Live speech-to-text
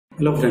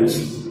Hello friends,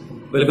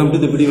 welcome to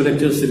the video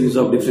lecture series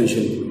of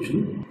differential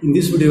equation. In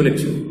this video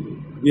lecture,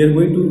 we are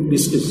going to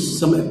discuss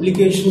some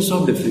applications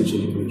of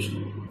differential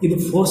equation. In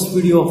the first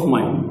video of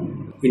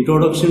mine,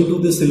 introduction to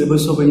the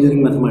syllabus of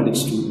engineering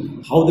mathematics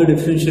 2, how the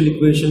differential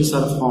equations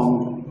are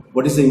formed,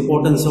 what is the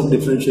importance of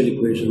differential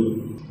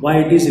equation, why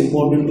it is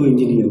important to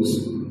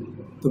engineers.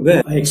 So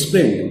where I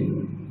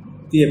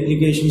explained the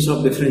applications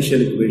of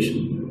differential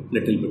equation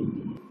little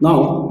bit.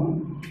 Now,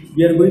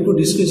 we are going to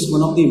discuss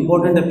one of the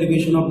important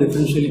application of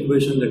differential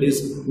equation, that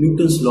is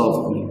Newton's law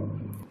of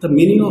cooling. The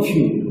many of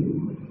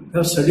you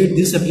have studied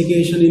this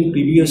application in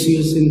previous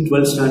years in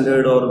 12th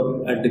standard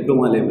or at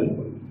diploma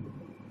level.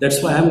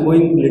 That's why I am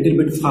going a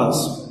little bit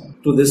fast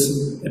to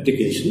this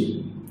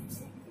application.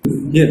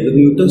 Here, the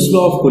Newton's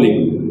law of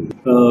cooling,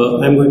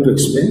 I am going to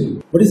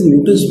explain. What is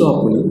Newton's law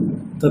of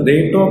cooling? The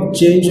rate of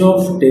change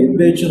of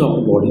temperature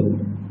of body.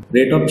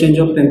 Rate of change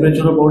of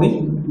temperature of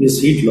body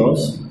is heat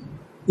loss,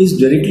 is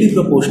directly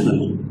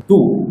proportional to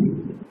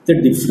the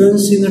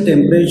difference in the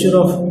temperature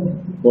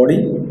of body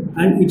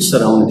and its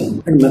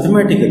surrounding. And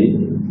mathematically,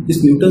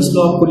 this Newton's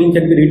law of cooling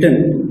can be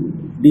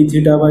written d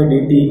theta by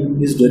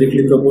dt is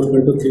directly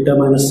proportional to theta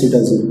minus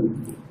theta 0.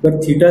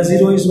 But theta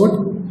 0 is what?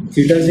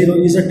 Theta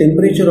 0 is a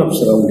temperature of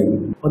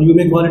surrounding, or you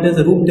may call it as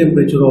a room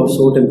temperature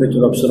also,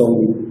 temperature of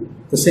surrounding,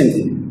 the same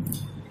thing.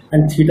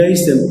 And theta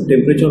is the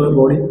temperature of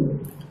body.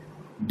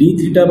 D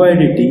theta by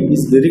dt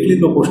is directly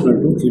proportional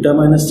to theta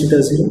minus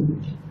theta 0,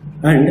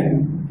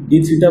 and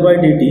d theta by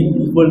dt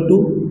equal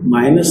to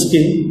minus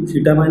k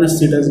theta minus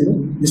theta 0.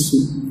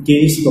 This k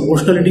is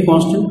proportionality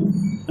constant,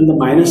 and the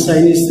minus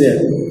sign is there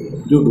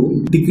due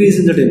to decrease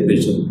in the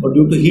temperature or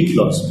due to heat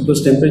loss,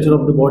 because temperature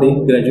of the body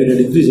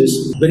gradually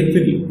decreases very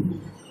quickly.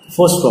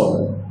 First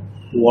problem,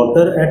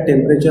 water at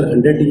temperature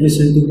 100 degrees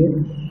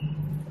centigrade.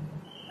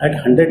 At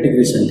 100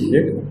 degrees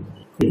centigrade,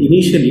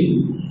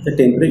 initially the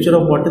temperature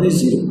of water is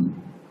 0.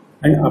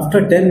 And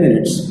after 10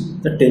 minutes,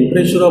 the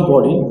temperature of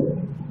body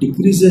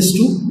decreases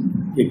to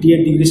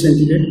 88 degrees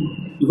centigrade,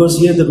 because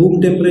here the room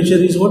temperature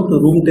is what? The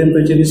room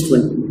temperature is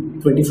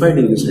 25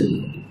 degrees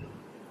centigrade.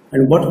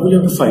 And what we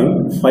have to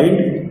find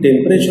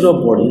temperature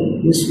of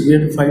body is we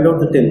have to find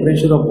out the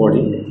temperature of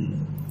body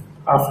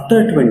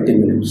after 20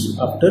 minutes.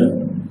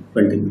 After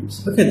 20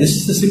 minutes. Okay, this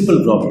is the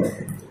simple problem.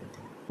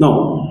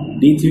 Now,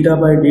 d theta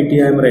by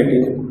dt I am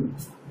writing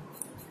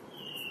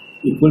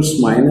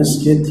equals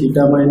minus k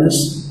theta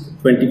minus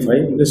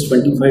 25, because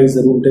 25 is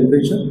the room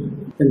temperature,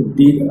 and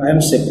I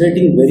am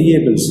separating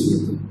variables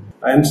here.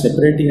 I am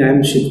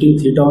shifting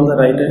theta on the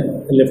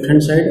left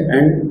hand side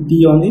and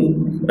t on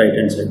the right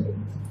hand side.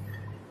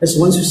 As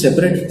once you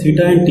separate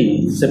theta and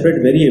t,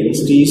 separate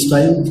variables, t is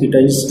time, theta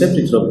is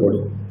temperature of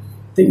body,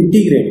 then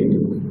integrate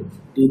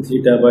d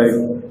theta by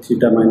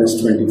theta minus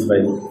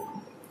 25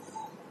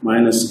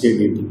 minus k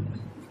dt.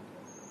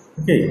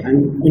 Okay, I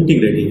am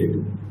integrating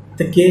it.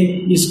 The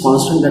k is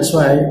constant, that's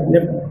why I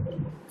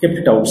kept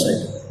it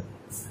outside.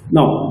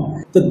 Now,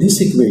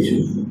 this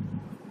equation,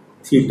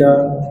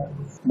 theta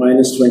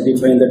minus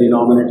 25 in the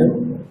denominator,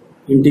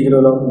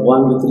 integral of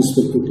 1 with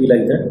respect to t,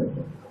 like that.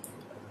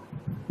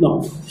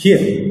 Now, here,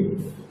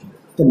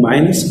 the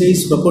minus k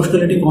is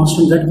proportionality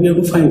constant, that we have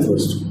to find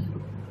first.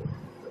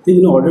 Then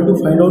in order to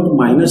find out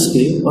minus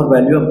k or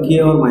value of k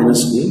or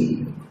minus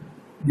k,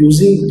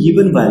 using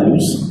given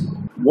values,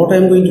 what I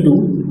am going to do,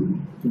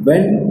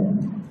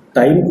 when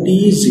time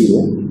t is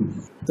 0,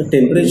 the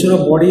temperature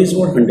of body is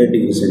what? 100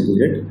 degrees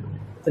centigrade.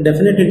 The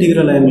definite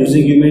integral I am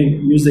using, you may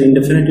use the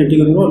indefinite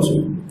integral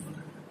also.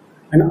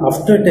 And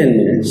after 10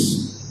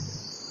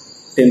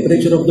 minutes,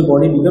 temperature of the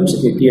body becomes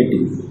 88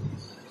 degrees.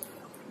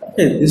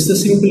 Okay, this is the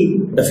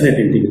simple definite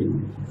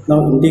integral.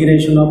 Now,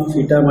 integration of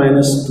theta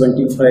minus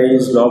 25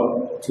 is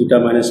log theta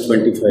minus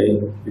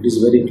 25. It is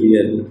very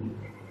clear.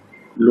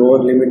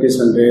 Lower limit is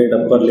 100,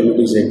 upper limit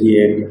is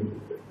 88.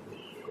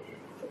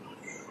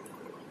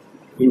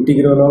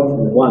 Integral of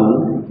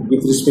 1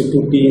 with respect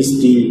to t is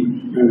t,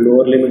 and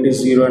lower limit is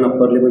 0 and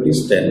upper limit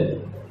is 10.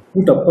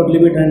 Put upper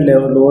limit and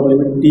lower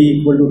limit, t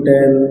equal to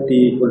 10,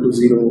 t equal to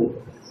 0,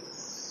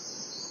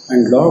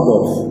 and log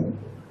of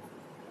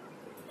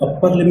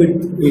upper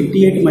limit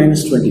 88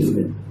 minus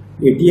 25.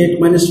 88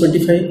 minus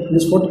 25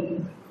 is what?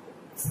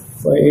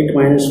 8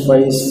 minus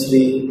 5 is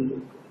 3,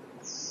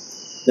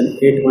 then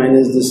 8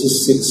 minus this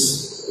is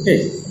 6. Okay,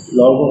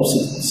 log of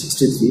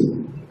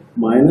 63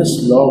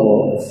 minus log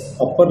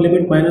of upper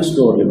limit minus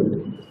lower limit.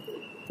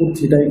 Put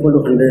theta equal to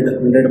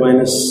 100, 100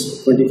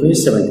 minus 25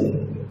 is 70.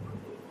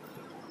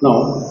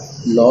 Now,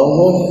 log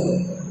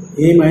of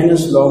a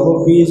minus log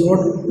of b is what?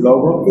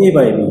 Log of a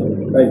by b,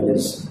 like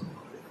this.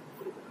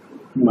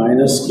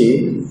 Minus k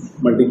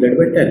multiplied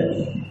by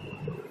 10.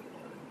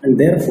 And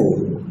therefore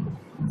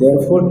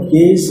k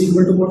is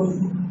equal to what?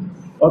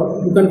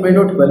 Or you can find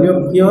out value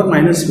of k or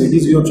minus k, it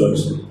is your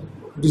choice.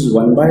 It is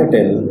 1 by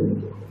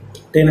 10.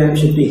 10 I am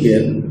shifting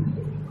here.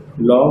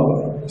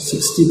 Log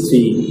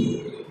 63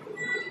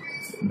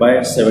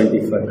 by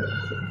 75.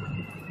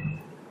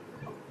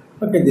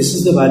 Okay, this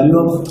is the value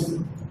of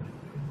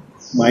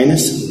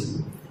minus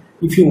k.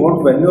 If you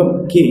want value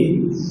of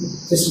k,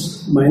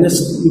 This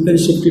minus, you can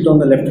shift it on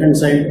the left hand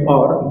side,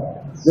 or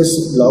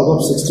this log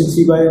of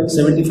 63 by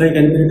 75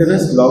 can be written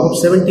as log of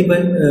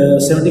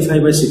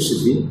 75 by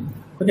 63.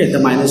 Okay, the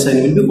minus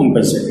sign will be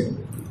compensated.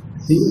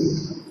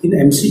 In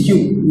MCQ,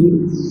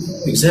 in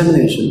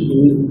examination,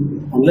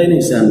 in online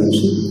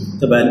examination,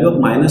 the value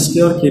of minus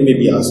k or k may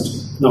be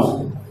asked.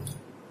 Now,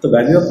 the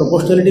value of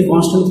proportionality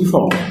constant we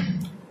found.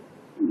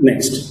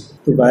 Next,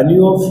 the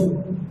value of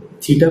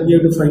theta we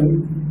have to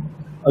find.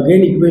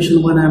 Again,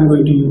 equation 1 I am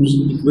going to use.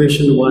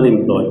 Equation 1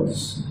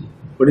 employs.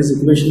 What is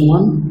equation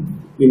 1?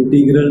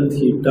 Integral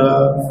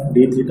theta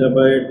d theta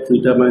by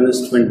theta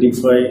minus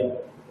 25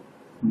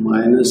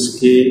 minus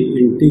k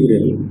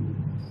integral.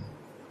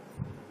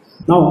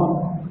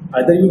 Now,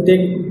 either you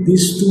take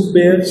these two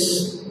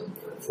pairs,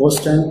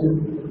 first and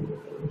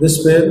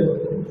this pair,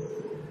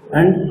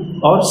 and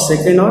or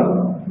second or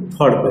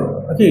third pair.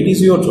 Okay, it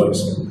is your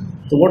choice.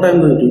 So what I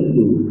am going to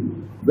do,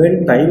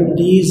 when time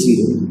t is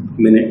 0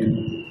 minute,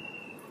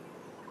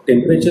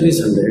 temperature is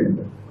 100.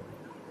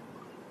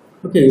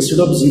 Okay, instead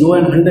of 0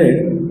 and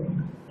 100,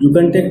 you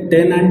can take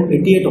 10 and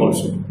 88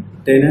 also.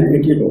 10 and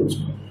 88 also.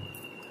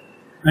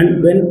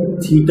 And when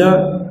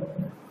theta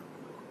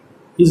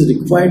is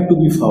required to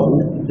be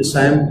found, this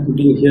I am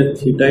putting here,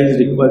 theta is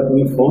required to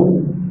be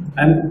found,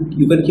 and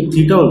you can keep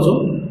theta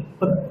also,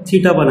 but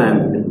theta 1 I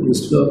am putting.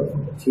 Instead of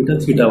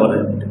theta 1 I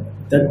am putting.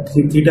 That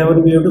theta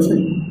 1 we have to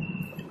find.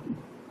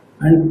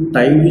 And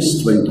time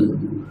is 20.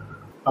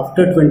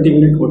 After 20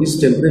 minutes, what is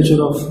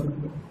temperature of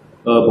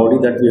body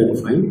that we have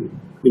to find?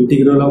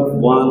 Integral of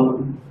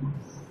 1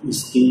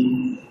 is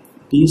t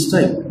is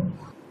time.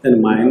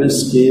 Then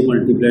minus k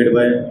multiplied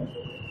by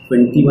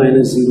 20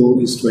 minus 0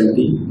 is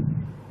 20.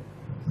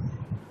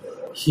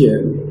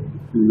 Here,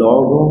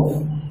 log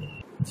of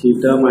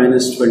theta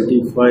minus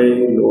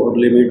 25, lower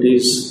limit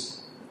is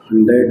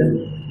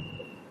 100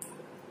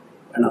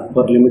 and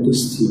upper limit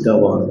is theta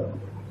 1.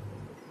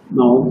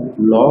 Now,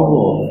 log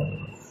of,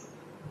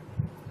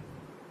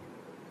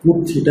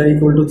 put theta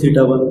equal to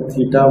theta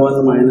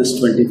 1 minus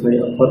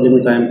 25, upper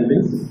limit I am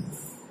putting,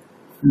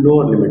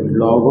 lower limit,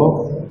 log of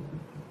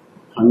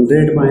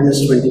 100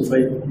 minus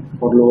 25,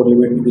 for lower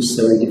limit it is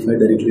 75,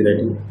 directly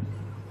writing.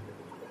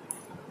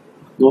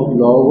 Now,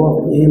 log of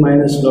a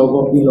minus log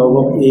of b, log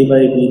of a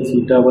by b,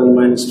 theta 1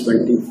 minus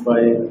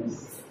 25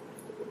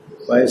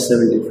 by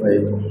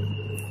 75,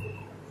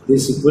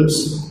 this equals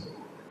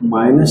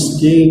minus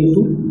k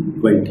into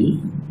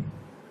 20,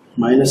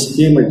 minus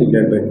k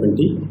multiplied by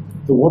 20.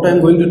 So what I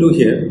am going to do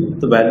here,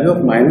 the value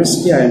of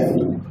minus k I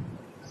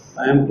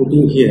am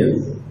putting here,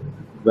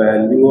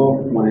 value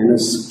of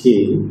minus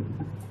k,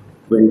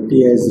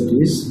 20 as it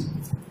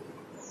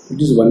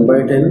is 1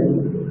 by 10,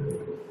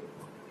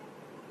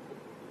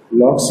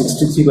 log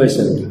 63 by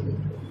 70,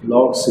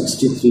 log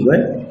 63 by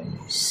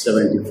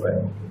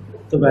 75.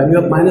 The value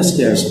of minus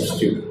k I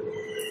substitute.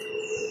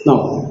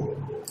 Now,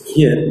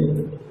 here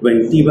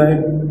 20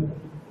 by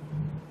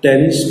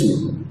 10 is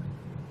 2.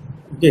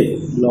 Okay,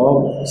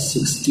 log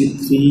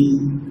 63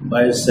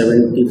 by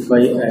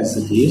 75 as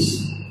it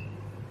is.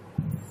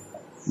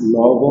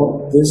 Log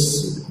of this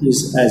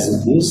is as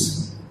it is.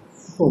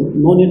 Oh,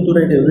 no need to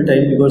write every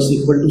time because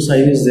equal to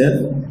sign is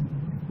there.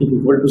 If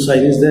equal to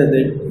sign is there,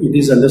 then it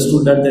is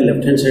understood that the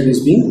left hand side is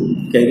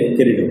being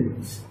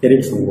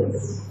carried forward.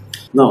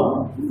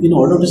 Now, in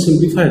order to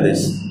simplify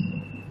this,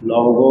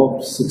 log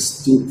of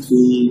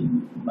 63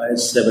 by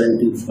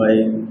 75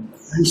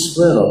 and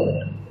square of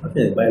it.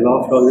 Okay, by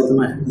law of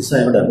logarithm, this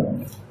I have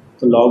done.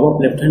 So log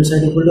of left hand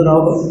side equal to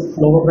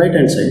log of right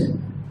hand side.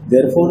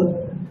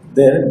 Therefore,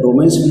 their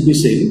domains will be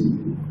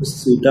same.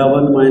 Theta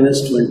 1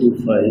 minus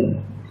 25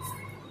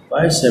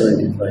 by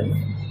 75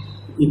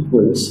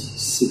 equals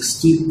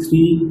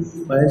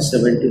 63 by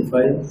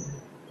 75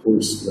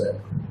 whole square.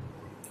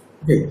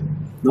 Okay,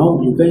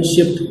 now you can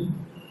shift.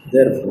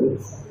 Therefore,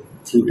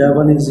 theta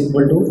 1 is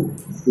equal to,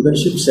 you can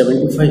shift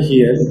 75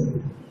 here.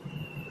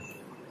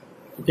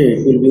 Okay,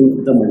 it will be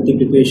the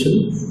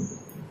multiplication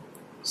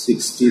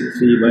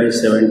 63 by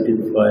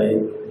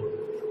 75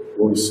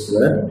 whole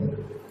square,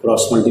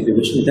 cross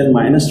multiplication, then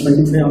minus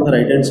 25 on the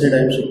right hand side I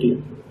am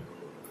shifting.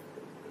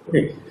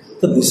 Okay,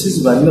 so this is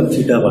value of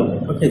theta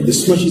 1. Okay,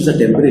 this much is the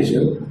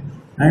temperature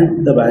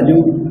and the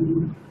value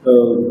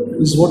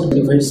is what?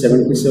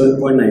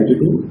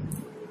 77.92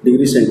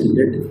 degrees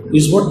centigrade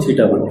is what?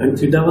 Theta 1. And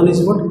theta 1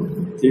 is what?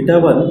 Theta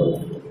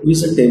 1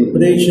 is the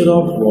temperature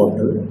of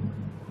water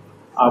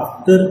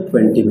after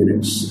 20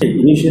 minutes. Okay,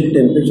 initially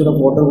temperature of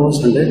water was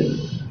 100,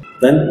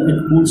 then it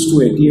cools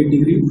to 88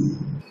 degrees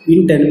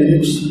in 10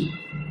 minutes.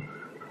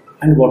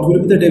 And what will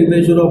be the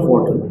temperature of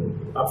water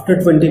after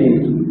 20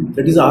 minutes?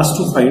 That is asked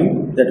to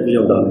find, that we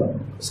have done.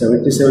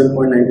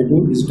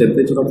 77.92 is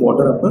temperature of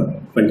water after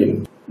 20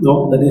 minutes.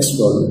 Now the next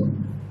problem.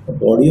 A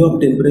body of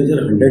temperature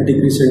 100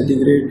 degrees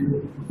centigrade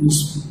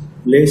is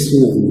placed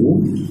in a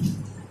room.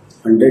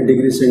 100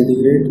 degrees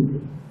centigrade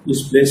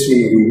is placed in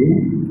a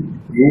room.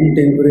 Room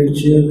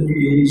temperature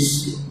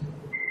is,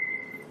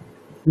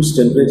 whose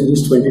temperature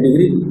is 20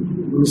 degrees.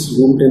 This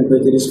room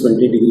temperature is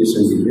 20 degrees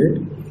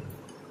centigrade.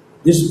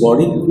 This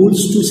body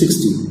cools to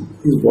 60.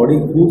 this body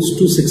cools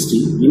to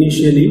 60.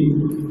 Initially,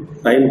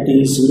 time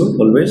t is 0,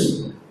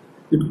 always.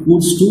 It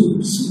cools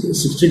to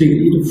 60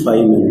 degree in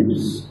 5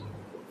 minutes.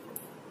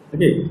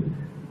 Okay.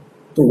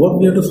 So what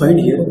we have to find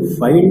here?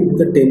 Find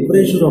the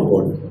temperature of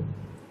body.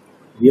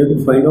 We have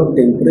to find out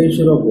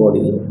temperature of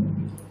body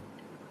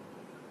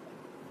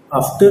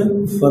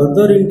after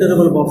further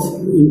interval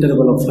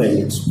of 5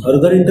 minutes.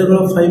 Further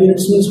interval of 5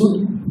 minutes means what?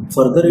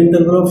 Further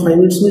interval of 5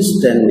 minutes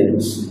means 10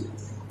 minutes.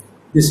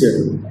 This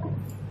here.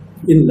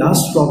 In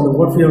last problem,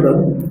 what we have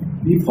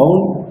done? We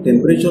found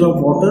temperature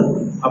of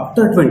water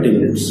after 20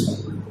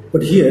 minutes.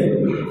 But here,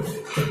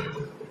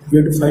 we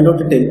have to find out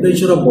the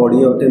temperature of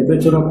body or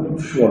temperature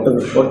of water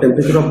or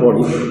temperature of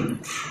body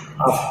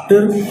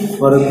after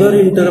further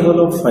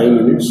interval of 5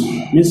 minutes.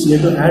 Means you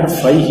have to add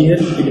 5 here,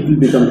 it will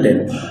become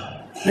 10.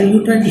 And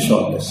you try to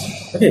solve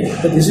this. Okay,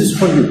 so this is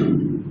for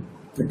you.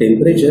 The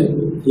temperature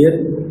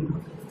here,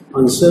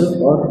 answer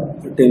or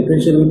the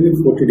temperature will be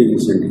 40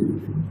 degrees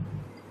centigrade.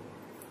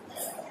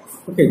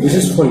 Okay, this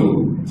is for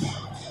you.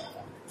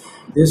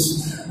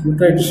 This you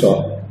try to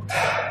solve.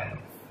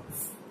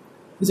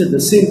 This is the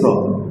same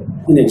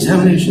problem. In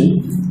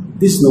examination,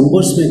 these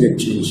numbers may get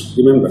changed.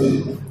 Remember,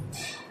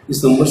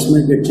 these numbers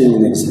may get changed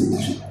in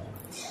examination.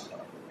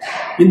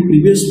 In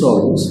previous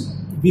problems,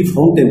 we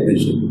found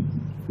temperature.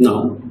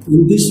 Now,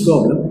 in this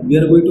problem, we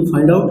are going to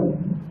find out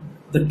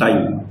the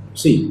time.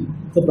 See,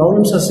 the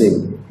problems are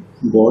same.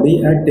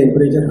 Body at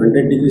temperature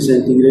 100 degrees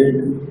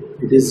centigrade,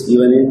 it is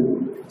given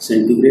in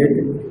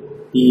centigrade.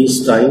 T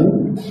is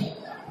time,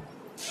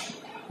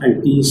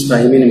 and T is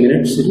time in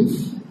minutes.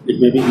 It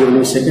may be given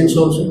in seconds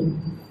also.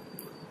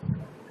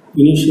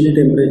 Initially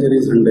temperature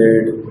is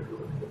 100.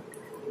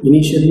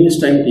 Initially means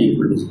time T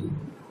equal to 0.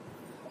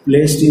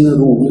 Placed in a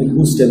room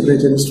whose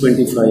temperature is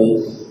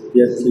 25.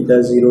 Here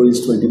theta 0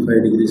 is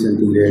 25 degrees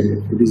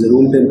centigrade. It is a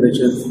room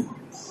temperature.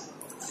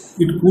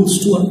 It cools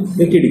to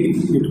 80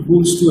 degrees. It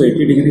cools to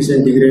 80 degrees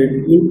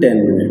centigrade in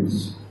 10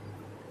 minutes.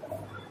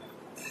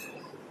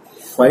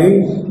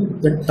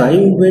 Find the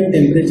time when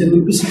temperature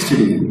will be 60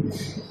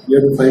 degrees. You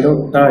have to find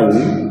out time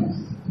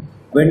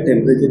when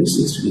temperature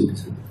is 60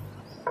 degrees.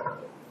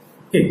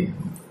 Okay.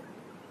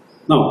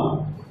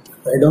 Now,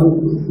 write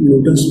down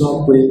Newton's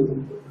law of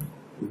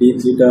d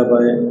theta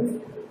by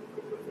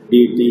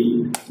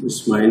dt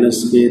is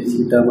minus k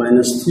theta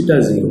minus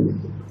theta 0.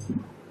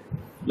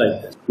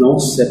 Like that. Now,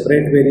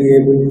 separate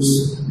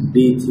variables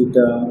d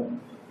theta,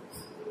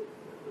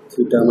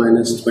 theta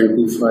minus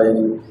 25.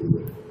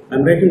 I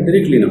am writing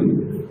directly now.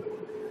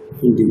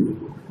 Indeed,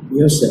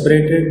 we have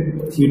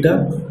separated theta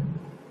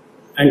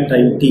and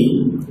time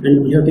t,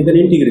 and we have taken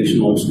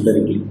integration also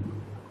directly.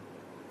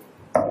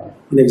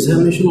 In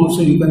examination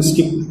also you can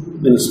skip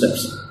many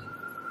steps.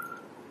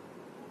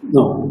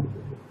 Now,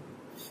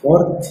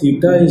 for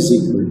theta is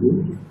equal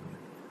to,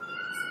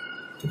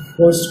 the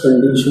first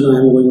condition I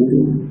am going to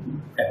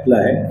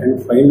apply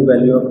and find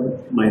value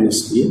of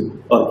minus k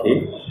or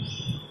k.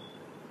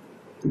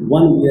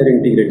 One we are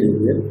integrating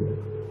here.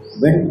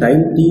 When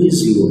time t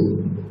is 0,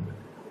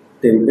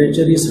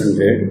 temperature is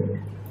 100.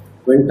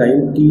 When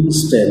time t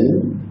is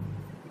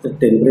 10, the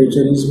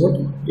temperature is what?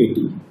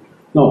 80.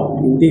 Now,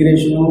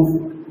 integration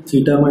of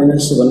theta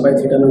minus 1 by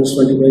theta minus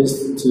 25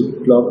 is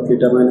log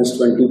theta minus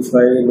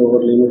 25,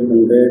 lower limit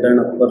 100 and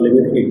upper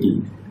limit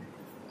 80.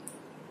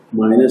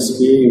 Minus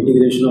k,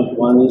 integration of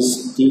 1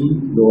 is t,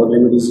 lower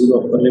limit is 0,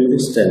 upper limit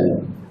is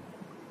 10.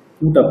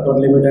 Put upper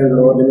limit and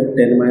lower limit,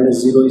 10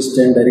 minus 0 is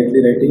 10,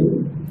 directly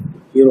writing.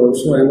 Here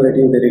also I am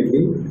writing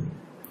directly.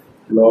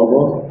 Log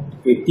of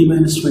 80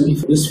 minus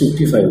 25 is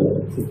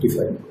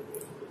 55.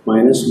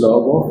 Minus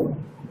log of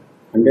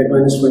 100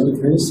 minus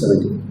 25 is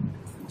 70.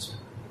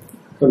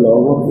 So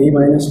log of a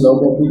minus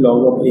log of b,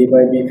 log of a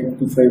by b,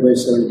 55 by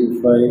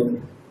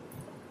 75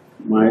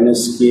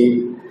 minus k,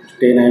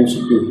 10 I am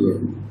shifting here.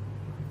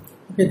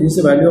 Okay, this is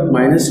the value of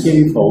minus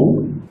k we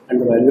found, and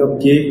the value of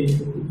k,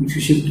 if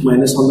you shift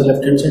minus on the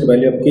left hand side,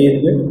 value of k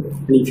is there.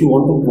 And if you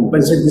want to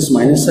compensate this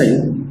minus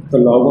sign, the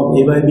log of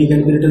a by b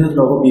can be written as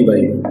log of b by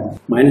a.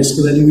 Minus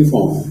k value we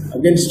found.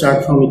 Again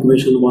start from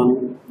equation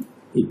 1.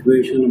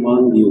 Equation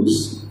 1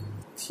 gives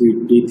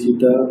d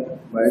theta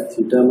by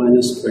theta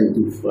minus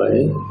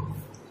 25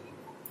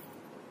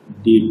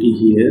 dt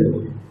here.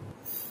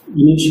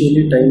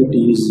 Initially time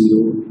t is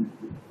 0.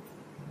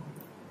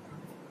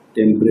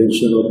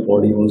 Temperature of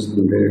body was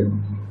 100.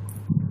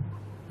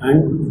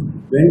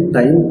 And when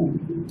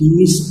time t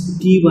is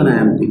t1 I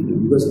am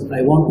taking, because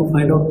I want to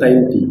find out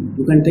time t.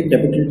 You can take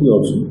capital T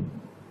also.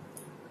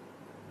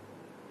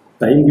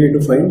 Time we have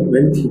to find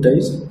when theta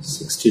is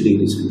 60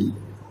 degrees centigrade.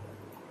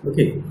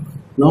 Okay.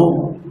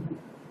 Now,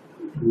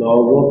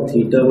 log of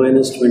theta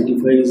minus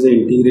 25 is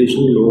the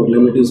integration. Lower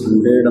limit is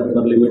 100,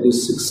 upper limit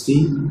is 60.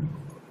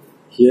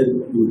 Here,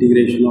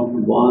 integration of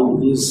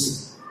 1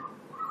 is,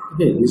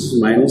 okay, this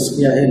is minus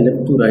k. I have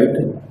left to right.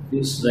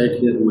 This right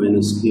here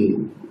minus k.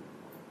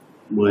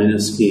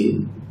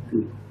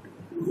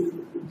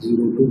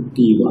 0 to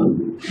t1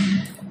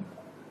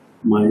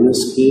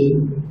 minus k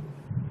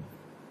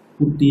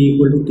to t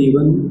equal to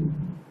t1,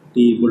 t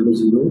equal to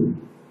 0,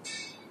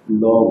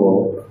 log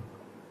of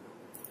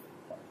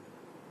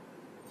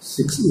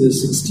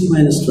 60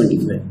 minus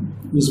 25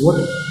 is what?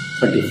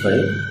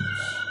 35.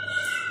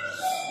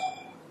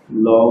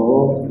 Log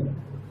of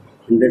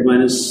 100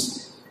 minus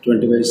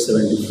 25 is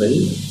 75.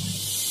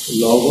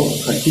 Log of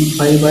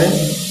 35 by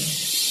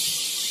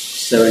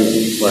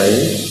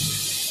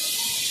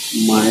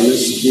 75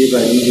 minus k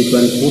value you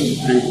can put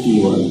and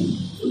t1.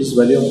 What is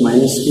value of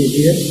minus k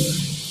here?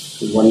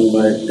 1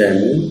 by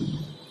 10.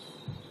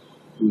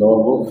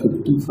 Log of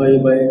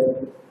 55 by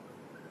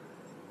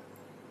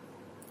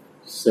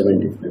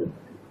 75.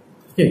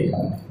 Okay.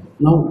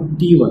 Now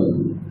t1.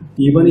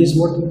 t1 is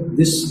what?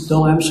 This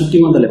term I am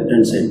shifting on the left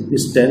hand side.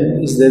 This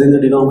 10 is there in the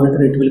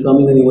denominator. It will come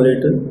in the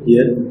numerator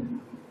here.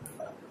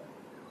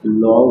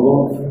 Log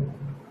of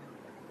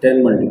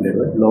 10 multiplied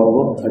by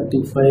log of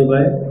 35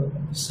 by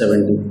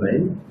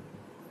 75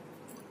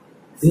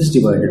 is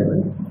divided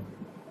by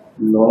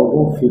log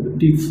of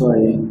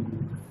 55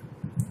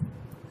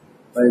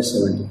 by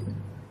 75.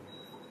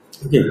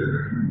 Okay,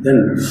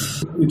 then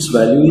its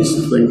value is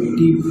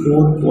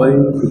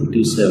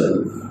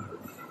 24.57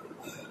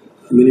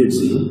 minutes.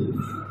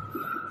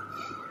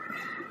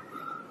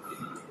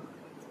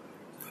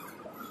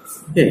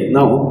 Okay,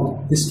 now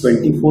this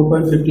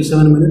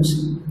 24.57 minutes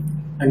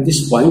and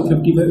this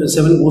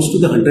 0.57 goes to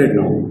the 100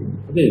 now.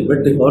 Okay,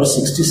 but our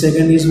 60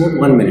 second is what?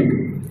 1 minute.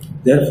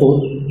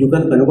 Therefore, you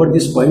can convert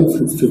this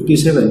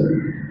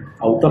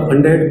 0.57 out of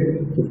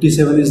 100,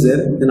 57 is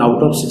there, then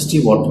out of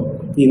 60 what?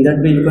 In that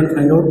way you can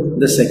find out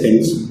the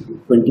seconds,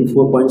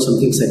 24 point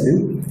something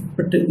second,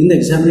 but in the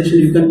examination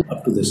you can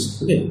up to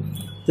this. Okay,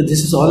 so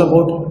this is all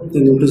about the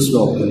Newton's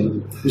law of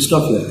cooling. We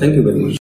stop here. Thank you very much.